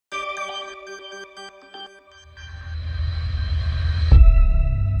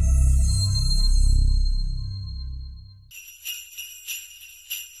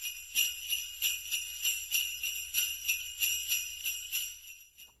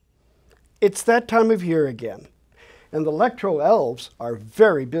It's that time of year again, and the Electro Elves are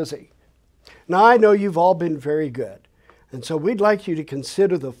very busy. Now I know you've all been very good, and so we'd like you to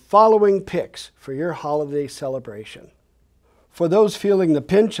consider the following picks for your holiday celebration. For those feeling the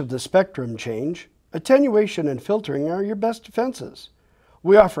pinch of the spectrum change, attenuation and filtering are your best defenses.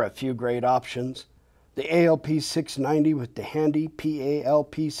 We offer a few great options. The ALP 690 with the handy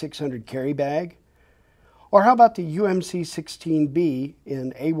PALP 600 carry bag. Or how about the UMC 16B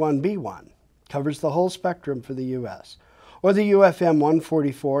in A1B1? Covers the whole spectrum for the US. Or the UFM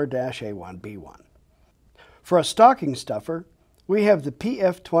 144-A1B1. For a stocking stuffer, we have the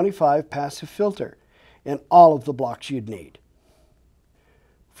PF25 passive filter in all of the blocks you'd need.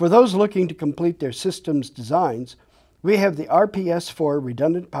 For those looking to complete their system's designs, we have the RPS4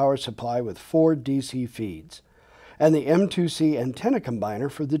 redundant power supply with 4 DC feeds, and the M2C antenna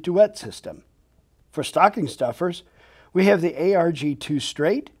combiner for the duet system. For stocking stuffers, we have the ARG2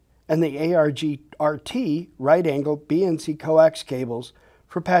 straight and the ARG-RT right-angle BNC coax cables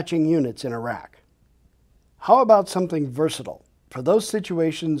for patching units in a rack. How about something versatile for those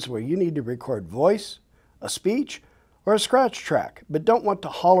situations where you need to record voice, a speech, or a scratch track, but don't want to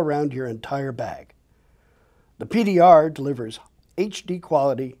haul around your entire bag? The PDR delivers HD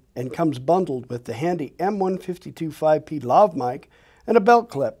quality and comes bundled with the handy M152 5P lav mic and a belt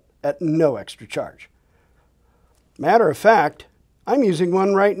clip at no extra charge. Matter of fact, I'm using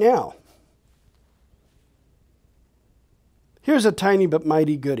one right now. Here's a tiny but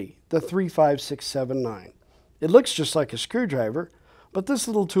mighty goodie, the 35679. It looks just like a screwdriver, but this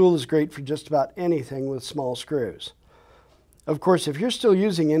little tool is great for just about anything with small screws. Of course, if you're still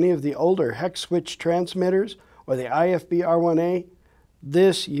using any of the older hex switch transmitters or the IFB R1A,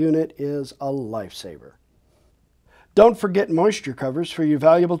 this unit is a lifesaver. Don't forget moisture covers for your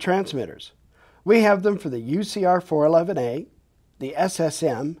valuable transmitters. We have them for the UCR 411A, the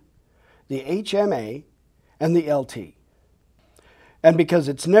SSM, the HMA, and the LT. And because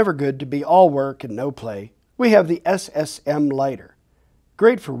it's never good to be all work and no play, we have the SSM lighter.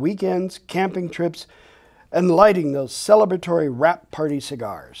 Great for weekends, camping trips, and lighting those celebratory wrap party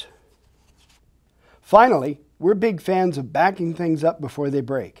cigars. Finally, we're big fans of backing things up before they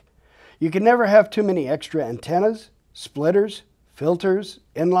break. You can never have too many extra antennas, splitters, filters,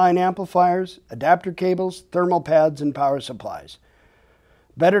 inline amplifiers, adapter cables, thermal pads, and power supplies.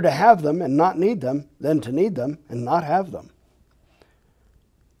 Better to have them and not need them than to need them and not have them.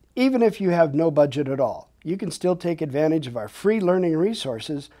 Even if you have no budget at all, you can still take advantage of our free learning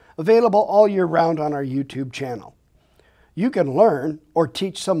resources available all year round on our YouTube channel. You can learn or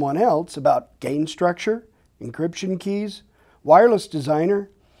teach someone else about gain structure, encryption keys, wireless designer,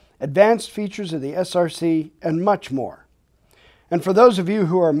 advanced features of the SRC, and much more. And for those of you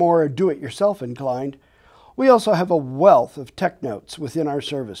who are more do-it-yourself inclined, we also have a wealth of tech notes within our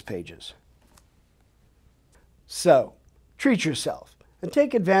service pages. So, treat yourself and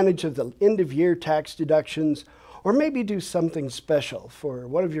take advantage of the end-of-year tax deductions, or maybe do something special for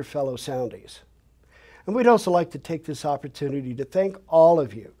one of your fellow Soundies. And we'd also like to take this opportunity to thank all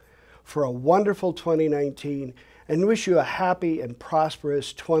of you for a wonderful 2019 and wish you a happy and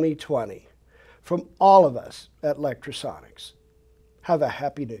prosperous 2020 from all of us at Lectrosonics. Have a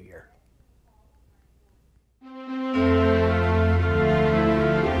happy new year.